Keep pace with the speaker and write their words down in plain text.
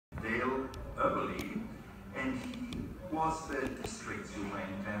was the district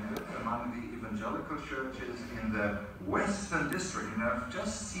superintendent among the evangelical churches in the Western District. And I've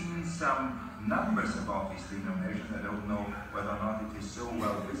just seen some numbers about these denominations. I don't know whether or not it is so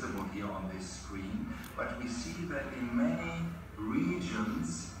well visible here on this screen, but we see that in many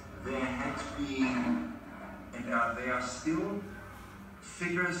regions there had been, and there are still,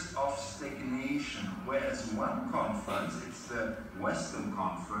 figures of stagnation, whereas one conference, it's the Western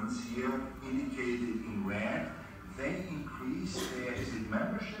Conference here indicated in red, they increased their, is it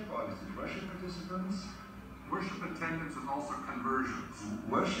membership or is it worship participants? Worship attendance and also conversions.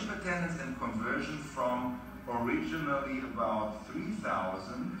 Worship attendance and conversion from originally about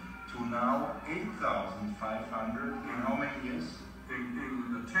 3,000 to now 8,500 in how many years?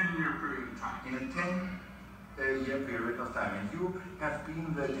 In a 10-year period of time. In a 10-year period of time. And you have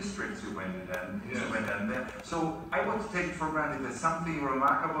been the district superintendent there. So I would take for granted that something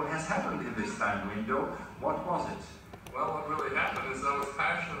remarkable has happened in this time window. What was it? Well, what really happened is I was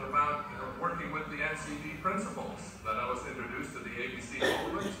passionate about working with the NCD principles, that I was introduced to the ABC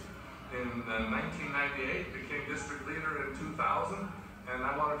movement in 1998, became district leader in 2000, and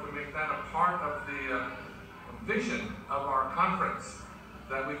I wanted to make that a part of the vision of our conference,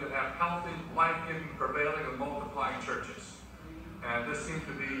 that we could have healthy, life-giving, prevailing, and multiplying churches. And this seemed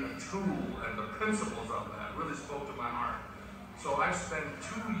to be a tool, and the principles of that really spoke to my heart. So I spent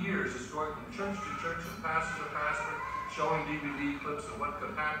 2 years just going from church to church and pastor to pastor, showing DVD clips of what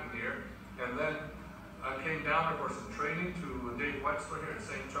could happen here. And then I came down there for some training to Dave Wetzler here in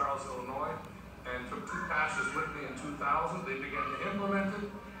St. Charles, Illinois, and took 2 pastors with me in 2000. They began to implement it,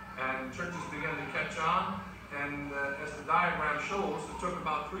 and churches began to catch on. And as the diagram shows, it took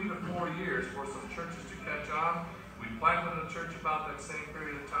about 3 to 4 years for some churches to catch on. We planted a church about that same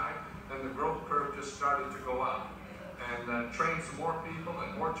period of time, and the growth curve just started to go up. And trained some more people,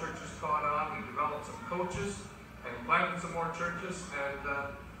 and more churches caught on. We developed some coaches, and planted some more churches,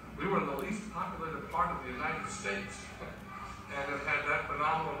 and we were in the least populated part of the United States. And have had that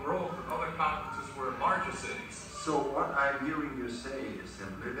phenomenal growth. Other conferences were in larger cities. So what I'm hearing you say is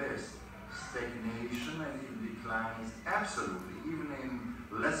simply this: stagnation and in decline is absolutely, even in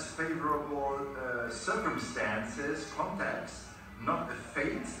less favorable circumstances, context, not a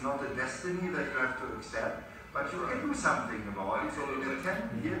fate, not a destiny that you have to accept, but you can do something about it. So in a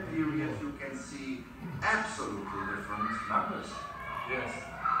 10-year period, you can see absolutely different numbers. Yes.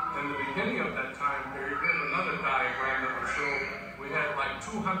 In the beginning of that time period, here's another diagram that will show we had like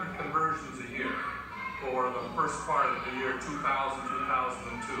 200 conversions a year for the first part of the year 2000,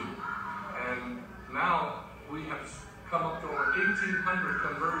 2002. And now we have come up to over 1,800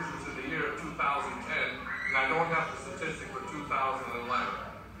 conversions in the year of 2010. And I don't have the statistic for 2011.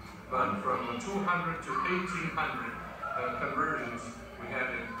 But from 200 to 1,800 conversions we had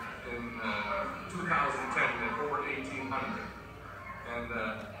in 2010, and over 1,800. And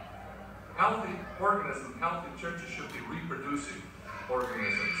healthy organisms, healthy churches should be reproducing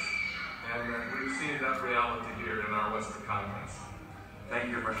organisms. And we've seen that reality here in our Western Conference. Thank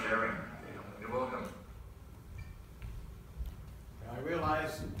you for sharing. You're welcome. I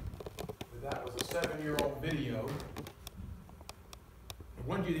realized that was a 7-year-old video. I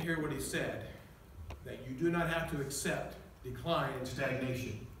want you to hear what he said, that you do not have to accept decline and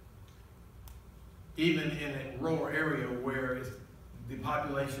stagnation, even in a rural area where the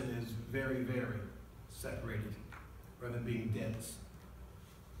population is very, very separated, rather than being dense.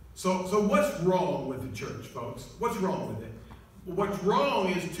 So what's wrong with the church, folks? What's wrong with it? What's wrong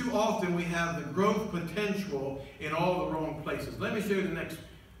is too often we have the growth potential in all the wrong places. Let me show you the next.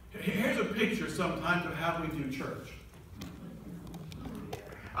 Here's a picture sometimes of how we do church.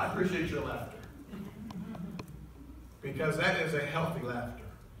 I appreciate your laughter, because that is a healthy laughter.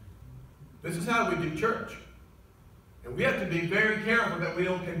 This is how we do church. And we have to be very careful that we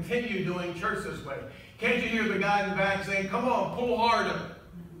don't continue doing church this way. Can't you hear the guy in the back saying, "Come on, pull harder"?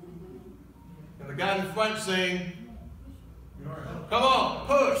 And the guy in the front saying, "Come on,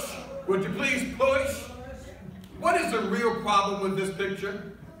 push. Would you please push?" What is the real problem with this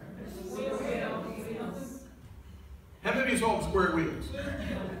picture? How many of you saw the square wheels?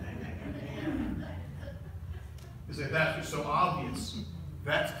 You say, "That's just so obvious."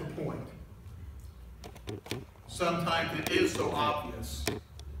 That's the point. Sometimes it is so obvious,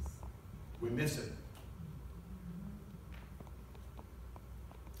 we miss it.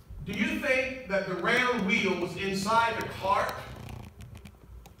 Do you think that the round wheels inside the cart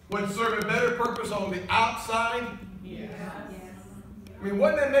would serve a better purpose on the outside? Yes. I mean,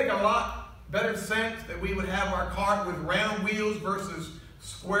 wouldn't it make a lot better sense that we would have our cart with round wheels versus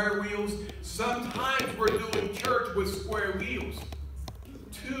square wheels? Sometimes we're doing church with square wheels.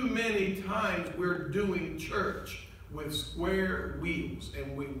 Too many times we're doing church with square wheels,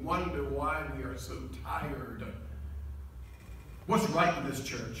 and we wonder why we are so tired. What's right with this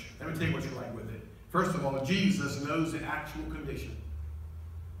church? Let me tell you what's right with it. First of all, Jesus knows the actual condition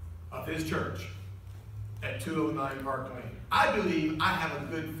of his church at 209 Park Lane. I believe I have a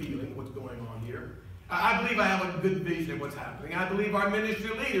good feeling what's going on here. I believe I have a good vision of what's happening. I believe our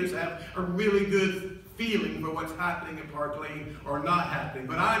ministry leaders have a really good feeling for what's happening in Park Lane or not happening.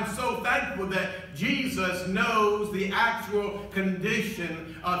 But I'm so thankful that Jesus knows the actual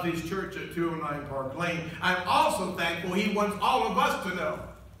condition of his church at 209 Park Lane. I'm also thankful he wants all of us to know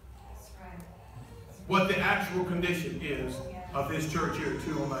what the actual condition is of his church here at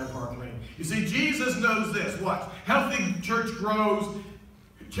 209 Park Lane. You see, Jesus knows this. Watch. Healthy churches grow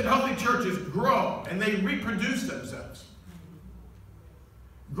and they reproduce themselves.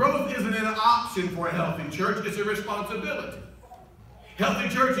 Growth isn't an option for a healthy church, it's a responsibility. Healthy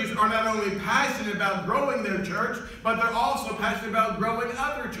churches are not only passionate about growing their church, but they're also passionate about growing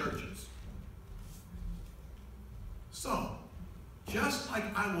other churches. So, just like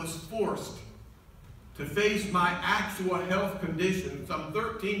I was forced to face my actual health condition some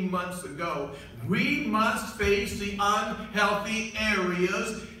 13 months ago, we must face the unhealthy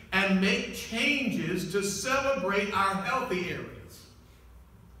areas and make changes to celebrate our healthy areas.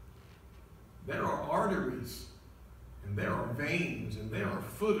 There are arteries, and there are veins, and there are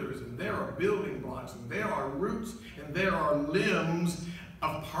footers, and there are building blocks, and there are roots, and there are limbs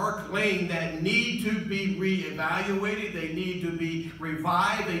of Park Lane that need to be reevaluated, they need to be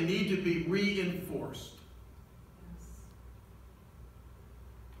revived, they need to be reinforced.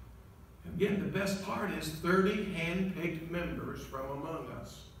 Again, the best part is 30 hand-picked members from among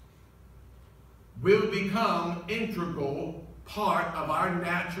us will become integral part of our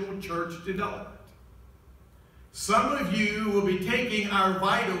natural church development. Some of you will be taking our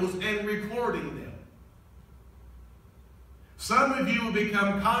vitals and recording them. Some of you will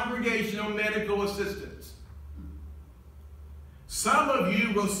become congregational medical assistants. Some of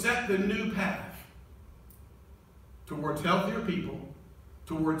you will set the new path towards healthier people,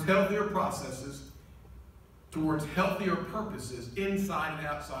 towards healthier processes, towards healthier purposes inside and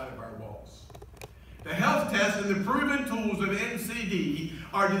outside of our walls. The health tests and the proven tools of NCD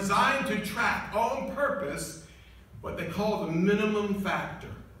are designed to track on purpose what they call the minimum factor,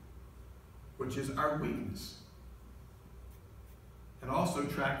 which is our weakness, and also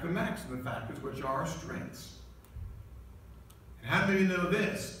track the maximum factors, which are our strengths. And how many know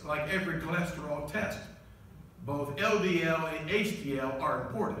this? Like every cholesterol test, both LDL and HDL are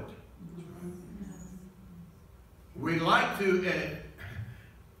important. We like to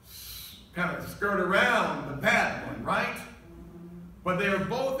kind of skirt around the bad one, right? But they are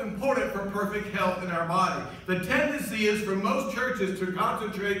both important for perfect health in our body. The tendency is for most churches to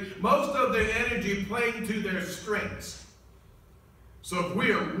concentrate most of their energy playing to their strengths. So if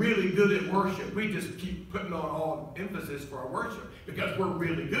we are really good at worship, we just keep putting on all emphasis for our worship because we're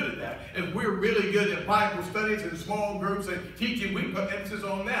really good at that. If we're really good at Bible studies and small groups and teaching, we put emphasis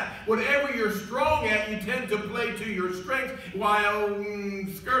on that. Whatever you're strong at, you tend to play to your strengths while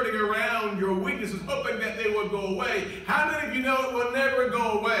skirting around your weaknesses, hoping that they will go away. How many of you know it will never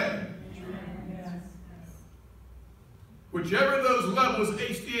go away? Whichever those levels,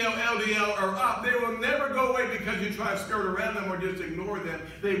 HDL, LDL, are up, they will never go away because you try to skirt around them or just ignore them.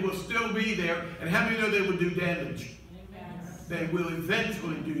 They will still be there. And how many know they will do damage? Yes. They will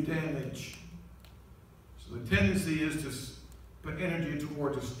eventually do damage. So the tendency is to put energy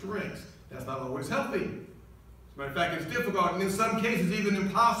towards the strengths. That's not always healthy. As a matter of fact, it's difficult and in some cases even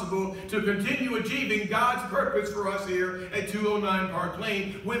impossible to continue achieving God's purpose for us here at 209 Park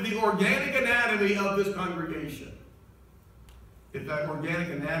Lane with the organic anatomy of this congregation. If that organic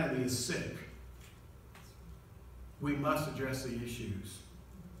anatomy is sick, we must address the issues.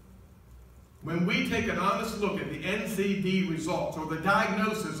 When we take an honest look at the NCD results or the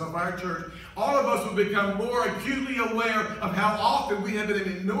diagnosis of our church, all of us will become more acutely aware of how often we have been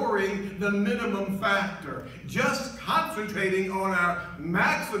ignoring the minimum factor. Just concentrating on our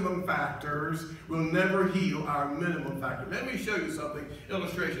maximum factors will never heal our minimum factor. Let me show you something,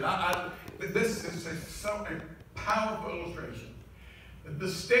 illustration. This is a powerful illustration. The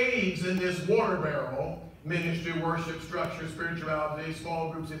staves in this water barrel, ministry, worship, structure, spirituality,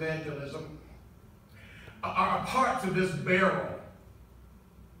 small groups, evangelism, are parts of this barrel.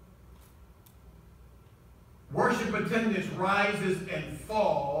 Worship attendance rises and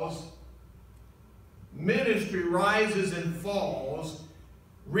falls. Ministry rises and falls.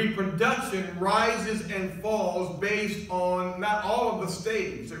 Reproduction rises and falls based on not all of the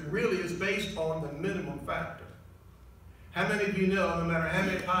staves. It really is based on the minimum factor. How many of you know no matter how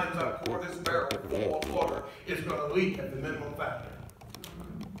many times I pour this barrel full of water, it's going to leak at the minimum factor?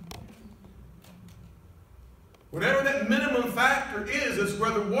 Whatever that minimum factor is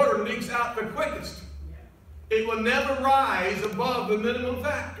where the water leaks out the quickest. It will never rise above the minimum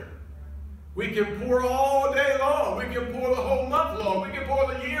factor. We can pour all day long. We can pour the whole month long. We can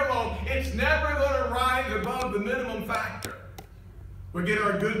pour the year long. It's never going to rise above the minimum factor. We get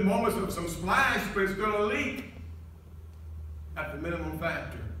our good moments of some splash, but it's going to leak at the minimum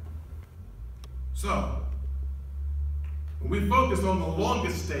factor. So, when we focus on the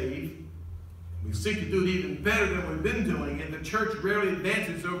longest stave, we seek to do it even better than we've been doing it. The church rarely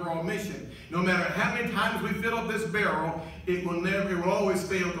advances overall mission. No matter how many times we fill up this barrel, it will always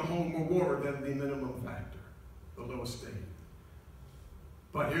fail to hold more water than the minimum factor, the lowest stave.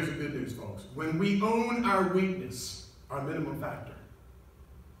 But here's the good news, folks. When we own our weakness, our minimum factor,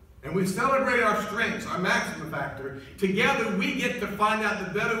 and we celebrate our strengths, our maximum factor, together we get to find out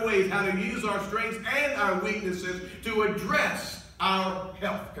the better ways how to use our strengths and our weaknesses to address our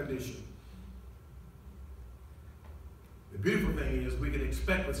health condition. The beautiful thing is we can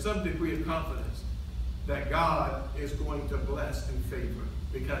expect with some degree of confidence that God is going to bless and favor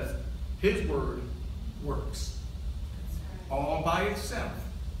because His word works. All by itself.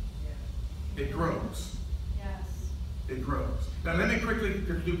 It grows. Yes. It grows. Now let me quickly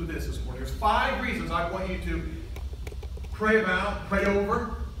conclude with this morning. There's 5 reasons I want you to pray about, pray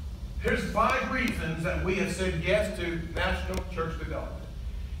over. Here's 5 reasons that we have said yes to National Church Development.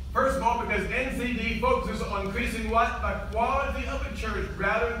 First of all, because NCD focuses on increasing what? The quality of the church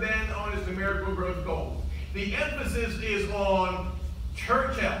rather than on its numerical growth goals. The emphasis is on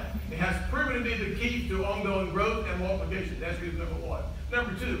church health. It has proven to be the key to ongoing growth and multiplication. That's reason number 1.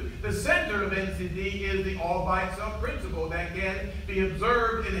 Number 2, the center of NCD is the all-by-itself principle that can be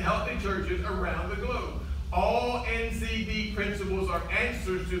observed in healthy churches around the globe. All NCD principles are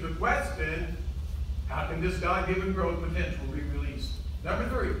answers to the question, how can this God-given growth potential be released? Number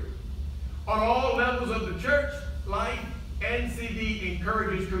 3, on all levels of the church life, NCD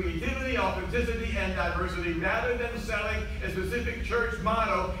encourages creativity, authenticity, and diversity. Rather than selling a specific church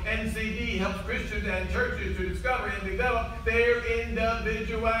motto, NCD helps Christians and churches to discover and develop their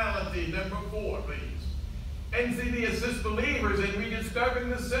individuality. Number 4, please. NCD assists believers in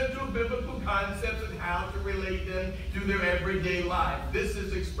rediscovering the central biblical concepts and how to relate them to their everyday life. This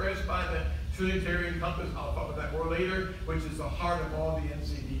is expressed by the Trinitarian compass. I'll talk about that more later, which is the heart of all the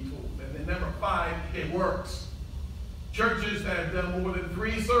NCD tools. And then number 5, it works. Churches that have done more than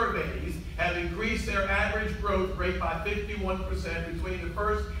 3 surveys have increased their average growth rate by 51% between the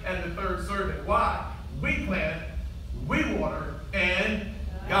first and the third survey. Why? We plant, we water, and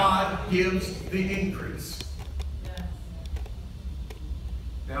God gives the increase.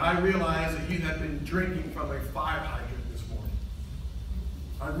 Now I realize that you have been drinking from a fire hydrant this morning.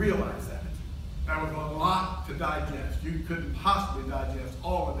 I realize that. That was a lot to digest. You couldn't possibly digest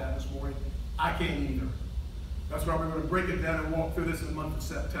all of that this morning. I can't either. That's why we're going to break it down and walk through this in the month of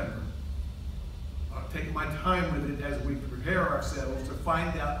September. I'm taking my time with it as we prepare ourselves to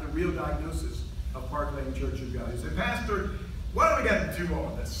find out the real diagnosis of Park Lane Church of God. You say, Pastor, why do we got to do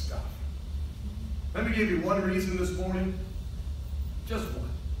all this stuff? Let me give you one reason this morning. Just one.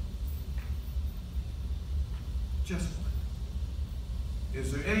 Just one.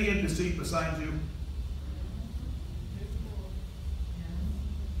 Is there any in the seat beside you?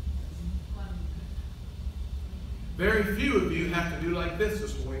 Very few of you have to do like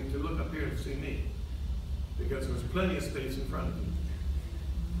this morning to look up here and see me, because there's plenty of space in front of you.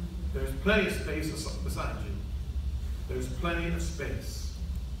 There's plenty of space beside you. There's plenty of space.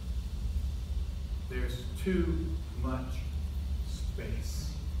 There's too much space.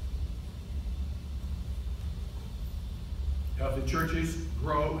 Healthy churches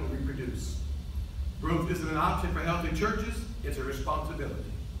grow and reproduce. Growth isn't an option for healthy churches, it's a responsibility.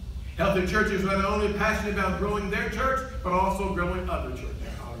 Healthy churches are not only passionate about growing their church, but also growing other churches.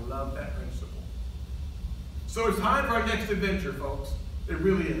 I love that principle. So it's time for our next adventure, folks. It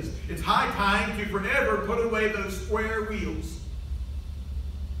really is. It's high time to forever put away those square wheels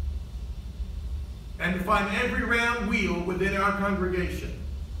and to find every round wheel within our congregation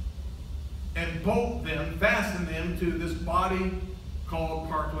and bolt them, fasten them to this body called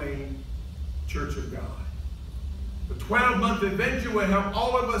Park Lane Church of God. The 12-month adventure will help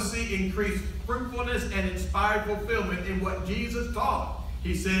all of us see increased fruitfulness and inspired fulfillment in what Jesus taught.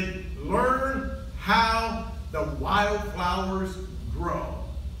 He said, learn how the wildflowers grow.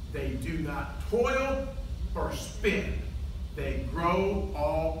 They do not toil or spin. They grow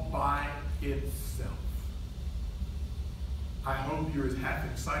all by itself. I hope you're as half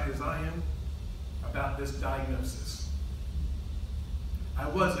excited as I am about this diagnosis. I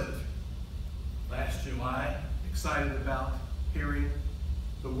wasn't last July excited about hearing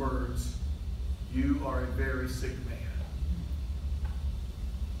the words, "You are a very sick man."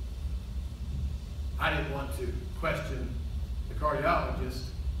 I didn't want to question the cardiologist,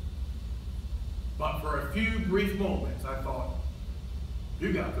 but for a few brief moments I thought,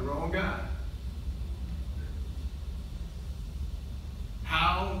 you got the wrong guy.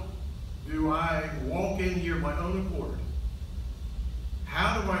 How do I walk in here of my own accord?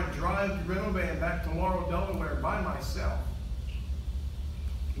 How do I drive the rental van back to Laurel, Delaware by myself?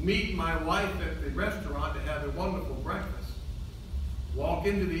 Meet my wife at the restaurant to have a wonderful breakfast. Walk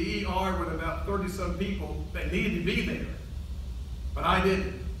into the ER with about 30-some people that needed to be there. But I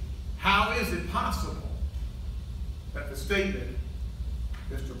didn't. How is it possible that the statement,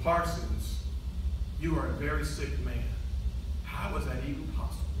 "Mr. Parsons, you are a very sick man," how is that even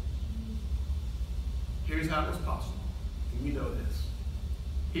possible? Here's how it was possible, and we know this.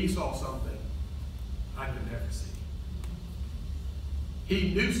 He saw something I could never see.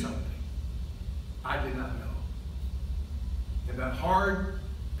 He knew something I did not know. And that hard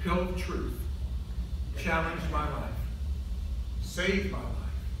pill of truth challenged my life, saved my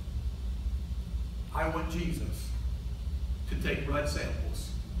life. I want Jesus to take blood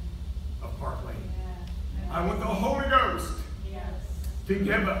samples of Park Lane. I want the Holy Ghost to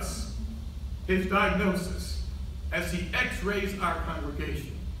give us his diagnosis as he x-rays our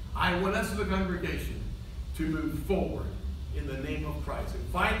congregation. I want us as a congregation to move forward in the name of Christ and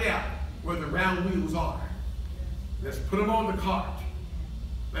find out where the round wheels are. Let's put them on the cart.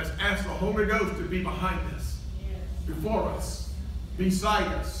 Let's ask the Holy Ghost to be behind us, before us, beside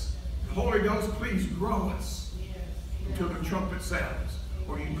us. Holy Ghost, please grow us until the trumpet sounds,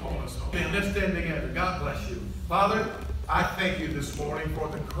 or you can call us home. And let's stand together. God bless you. Father, I thank you this morning for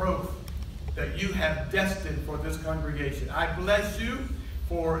the growth that you have destined for this congregation. I bless you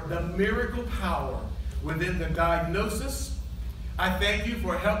for the miracle power within the diagnosis. I thank you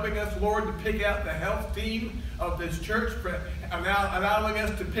for helping us, Lord, to pick out the health team of this church, for allowing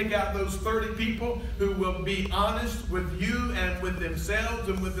us to pick out those 30 people who will be honest with you and with themselves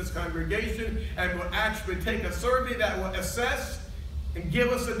and with this congregation, and will actually take a survey that will assess and give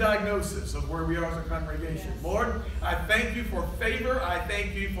us a diagnosis of where we are as a congregation. Yes. Lord, I thank you for favor. I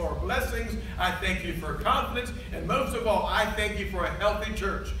thank you for blessings. I thank you for confidence. And most of all, I thank you for a healthy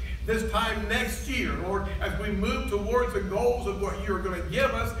church. This time next year, Lord, as we move towards the goals of what you're going to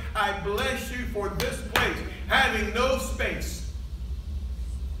give us, I bless you for this place having no space,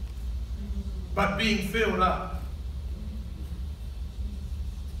 but being filled up.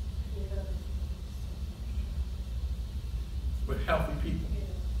 With healthy people,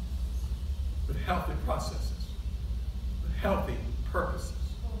 with healthy processes, with healthy purposes.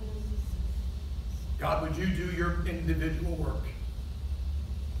 God, would you do your individual work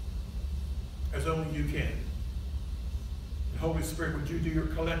as only you can? And Holy Spirit, would you do your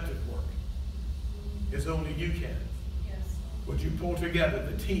collective work as only you can? Yes. Would you pull together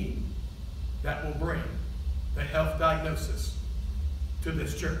the team that will bring the health diagnosis to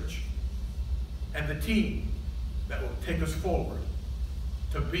this church, and the team that will take us forward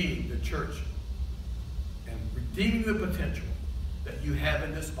to being the church and redeeming the potential that you have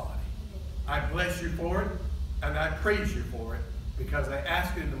in this body. I bless you for it, and I praise you for it, because I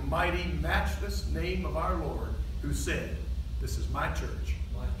ask it in the mighty, matchless name of our Lord, who said, "This is my church,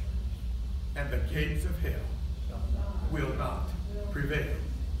 and the gates of hell will not prevail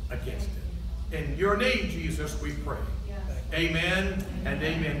against it." In your name, Jesus, we pray. Amen and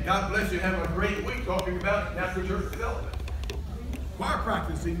amen. God bless you. Have a great week talking about natural church development. Choir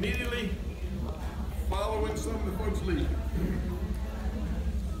practice immediately following some of the folks leave.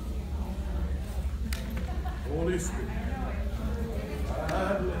 Holy Spirit.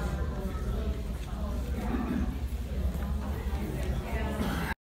 God bless.